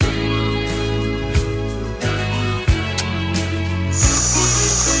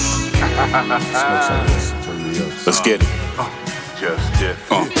Smoke some of this. Turn me up. Let's get it.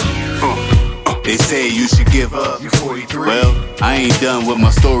 They say you should give up. You're 43. Well, I ain't done with my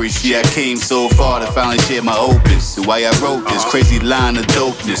story. See, I came so far to finally share my opens. So why I wrote this crazy line of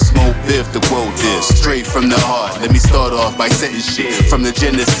dopeness. Smoke Biff to quote this straight from the heart. Let me start off by setting shit from the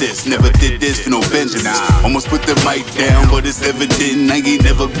Genesis. Never did this for no Benjamins. Almost put the mic down, but it's evident I ain't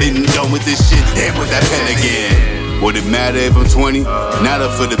never been done with this shit. Damn with that pen again. Would it matter if I'm 20? Not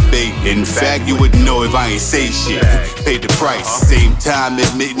up for debate. In fact, you wouldn't know if I ain't say shit. Paid the price. Same time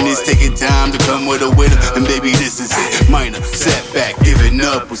admitting it's taking time to come with a winner. And baby, this is it. Minor setback, giving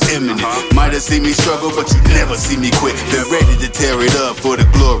up was imminent. Might have seen me struggle, but you never see me quit. Been ready to tear it up for the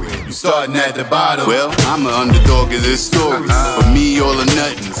glory. You starting at the bottom. Well, I'm an underdog in this story. For me, all or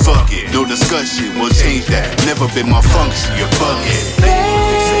nothing. Fuck it. No discussion. We'll change that. Never been my function. You're bugging.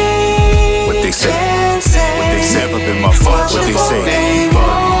 What they say? What they say? Never been my fault. What they say?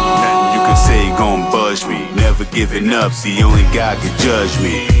 Nothing you can say gon' buzz me. Never giving up. See, only God can judge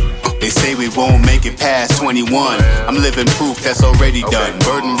me. They say we won't make it past 21. I'm living proof that's already done.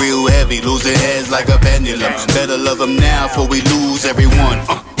 Burden real heavy, losing heads like a pendulum. Better love them now before we lose everyone.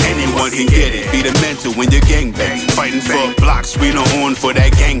 Anyone can get it, be the mental when you're gangbang. Fighting for blocks, we no on for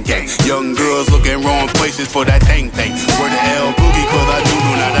that gang gang. Young girls looking wrong places for that thing thing. Where the L boogie, cause I do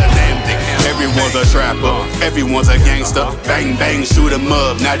not a damn thing. Everyone's a trapper, everyone's a gangster. Bang bang, shoot 'em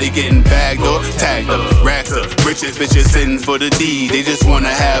up, now they getting bagged up, tagged up, racked up. Richest bitches sitting for the D, they just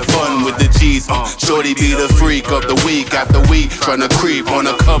wanna have fun with the G's. Shorty be the freak of the week after week, tryna creep on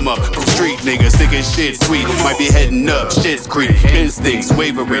a come up from street niggas, thinking shit sweet. Might be heading up, shit's creep, instincts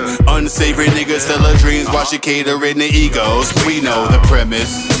wavering. Unsavory niggas sell her dreams while she catering the egos. We know the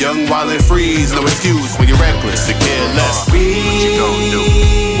premise. Young, wild, and freeze, no excuse when you're reckless to care less. What you gon' do?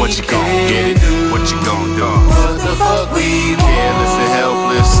 What you gon' get it? What you gon' do? What the fuck we want? Careless and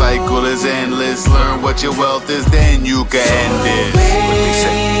helpless, cycle is endless. Learn what your wealth is, then you can end it.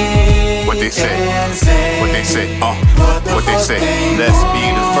 What they say? What they say? What they say? What they say? Let's be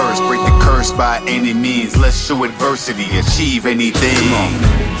the first, break the curse by any means. Let's show adversity, achieve anything.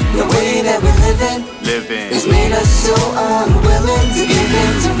 The way that we're living has made us so unwilling to give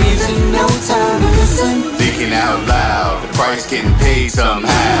in to reason. No time to listen. Thinking out loud, the price getting paid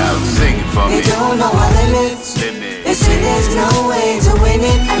somehow. Sing it for me. They don't know our limits. They say there's no way to win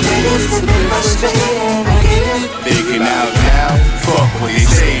it. I read it to be frustrated. I get it. Thinking out loud, fuck what they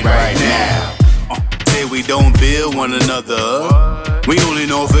say right now. Say we don't build one another. We only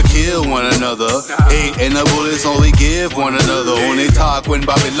know if we kill one another. Hate and the bullets only give one another. Only talk when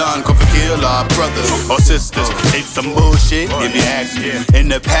Babylon come to kill our brothers or sisters. It's some bullshit if you ask me. In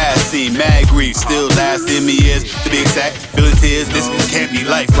the past, seen mad grief still lasting me years. To be exact, feeling tears. This can't be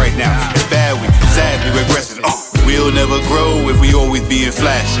life right now. It's bad, we sadly regressing. We'll never grow if we always being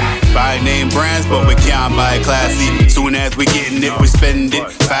flashy. Buy name brands, but we can't buy classy. Soon as we getting it, we spend it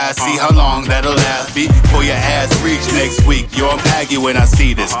fast. See how long that'll last be before your ass reach next week. Yo, I'm aggy when I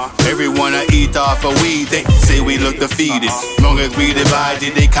see this. Everyone I eat off of weed, they say we look defeated. Long as we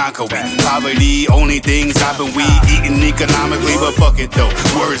divided, they conquer we. Poverty, only things happen. We eating economically, but fuck it though.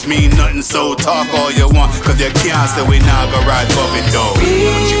 Words mean nothing, so talk all you want. Cause they can't say we not gonna ride buffet though.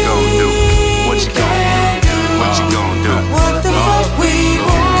 What you gon' do? What you gon' do? What you gon' do? What the fuck we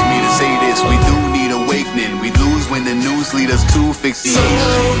want? It's me to say this, we do need awakening. We lose when the news lead us to fixation.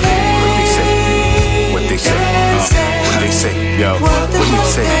 What they say? What they say? What they say? Yo, what they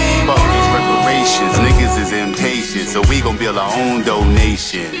say? Fuck these reparations, niggas is impatient, so we gon' build our own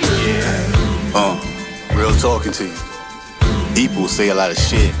donation. Yeah. Real talking to you. People say a lot of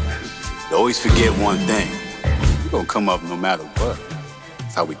shit. They always forget one thing. We gon' come up no matter what.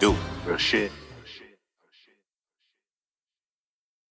 That's how we do. Real shit.